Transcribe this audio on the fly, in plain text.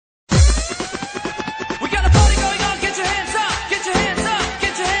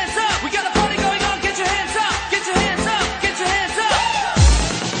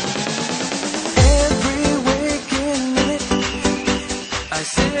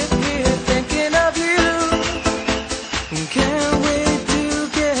sit here thinking of you. Can't wait to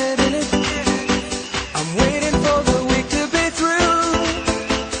get in it. I'm waiting for the week to be through.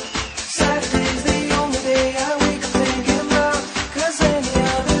 Saturday's the only day I wake up thinking about, 'cause any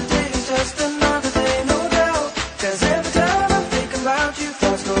other day is just another day, no doubt. 'Cause every time I'm thinking about you,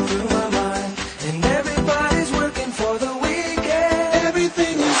 thoughts go through my mind, and everybody's working for the weekend.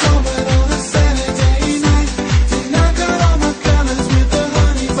 Everything is over on a Saturday night. Tonight got all my colors with the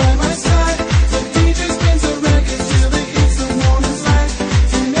honey by my side. The DJ spins a record till it hits the morning light.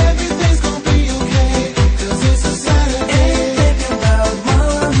 And everything's gonna be okay, 'cause it's a Saturday. Ain't thinking about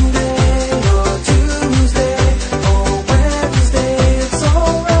Monday or Tuesday or Wednesday, it's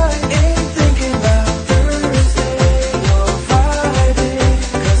alright. Ain't thinking about Thursday or Friday,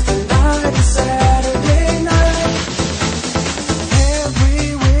 'cause tonight is Saturday night. Every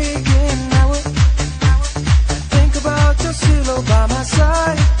waking hour, I think about your silhouette by my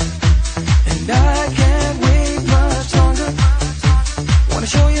side, and I can't wait much longer. Wanna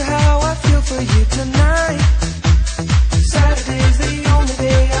show you how I feel for you tonight. Saturday's the only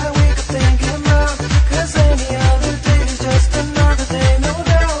day I wake up thinking about, 'cause any other day is just another day, no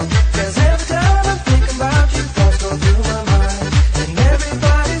doubt. 'Cause every time I'm thinking about you, thoughts go through my mind, and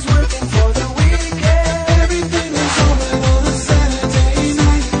everybody's working for the weekend. Everything is over on a Saturday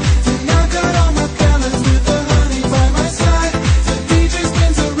night. Tonight got all my colors with the honey by my side. The DJ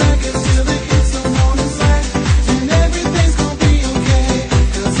spins a record till it hits the morning light. And everything's gonna be okay,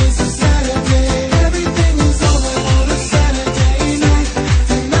 'cause it's a Saturday. Everything is over on a Saturday night.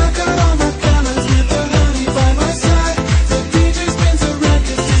 Tonight got all my colors with the honey by my side. The DJ spins a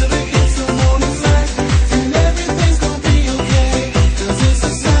record till it hits the morning light. And everything's gonna be okay, 'cause it's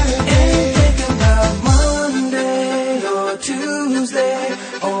a Saturday. Ain't thinking about Monday or Tuesday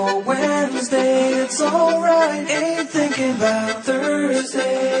or Wednesday, it's alright. Ain't thinking about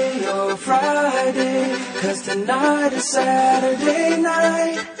Thursday or Friday, 'cause tonight is Saturday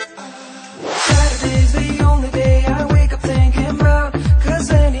night. Saturday's the only day I